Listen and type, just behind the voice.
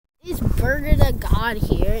Burger the God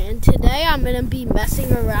here, and today I'm going to be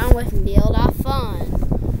messing around with NeEl DOT FaN.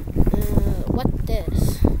 What's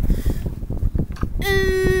this?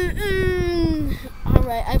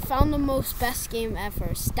 Alright, I found the best game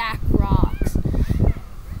ever, Stack Rocks.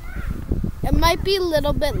 It might be a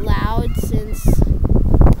little bit loud since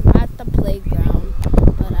I'm at the playground,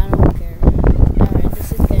 but I don't care. Alright,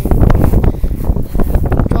 this is getting cool.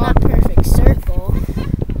 Draw a perfect circle.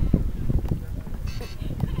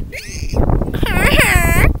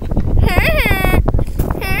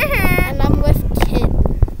 And I'm with Kid.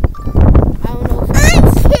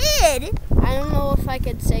 I don't know if I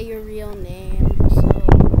could say your real name, so.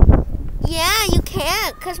 Yeah, you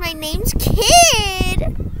can't, because my name's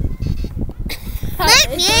Kid. Let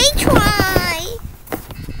me try.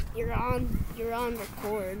 You're on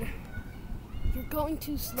record. You're going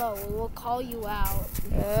too slow. We'll call you out.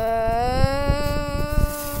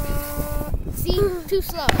 See? Too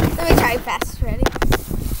slow. Let me try fast. Ready?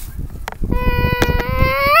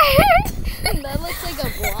 That looks like a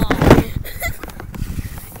vlog.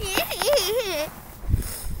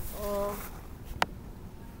 Oh.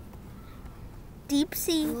 Deep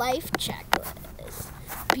sea. Life checklist.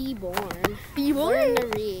 Be born. Be born. Learn to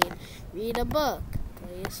read. Read a book.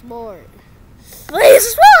 Play a sport. Play a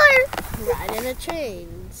sport. Ride in a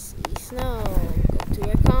train. See snow. Go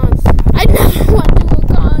to a concert. I never went to a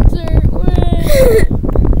concert.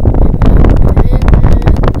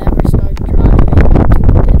 Never start driving.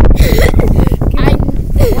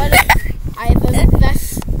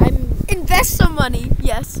 Invest some money.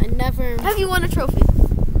 Yes. I never. Have you won a trophy?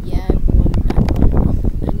 Yeah, I won.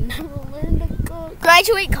 I never learned to cook.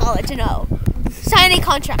 Graduate college? No. Sign a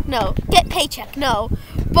contract? No. Get paycheck? No.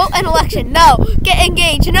 Vote an election? No. Get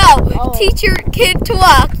engaged? No. Oh. Teach your kid to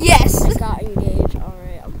walk? Yes. I got engaged. All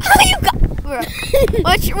right. How you got?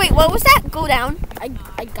 Wait, what was that? Go down. I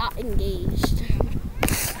got engaged.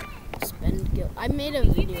 Spend guilt. I made a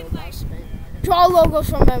video about spend. Draw logos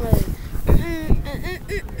from memory.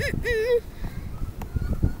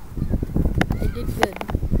 I did good.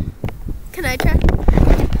 Can I try?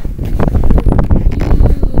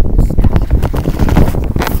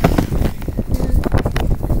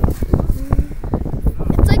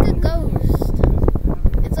 It's like a ghost.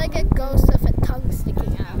 It's like a ghost with a tongue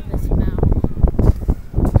sticking out of his mouth.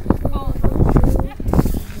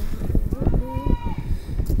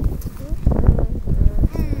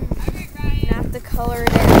 You have to color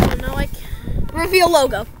it in. No, I can't. Reveal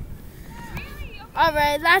logo.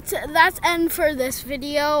 Alright, that's end for this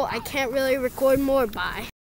video. I can't really record more. Bye.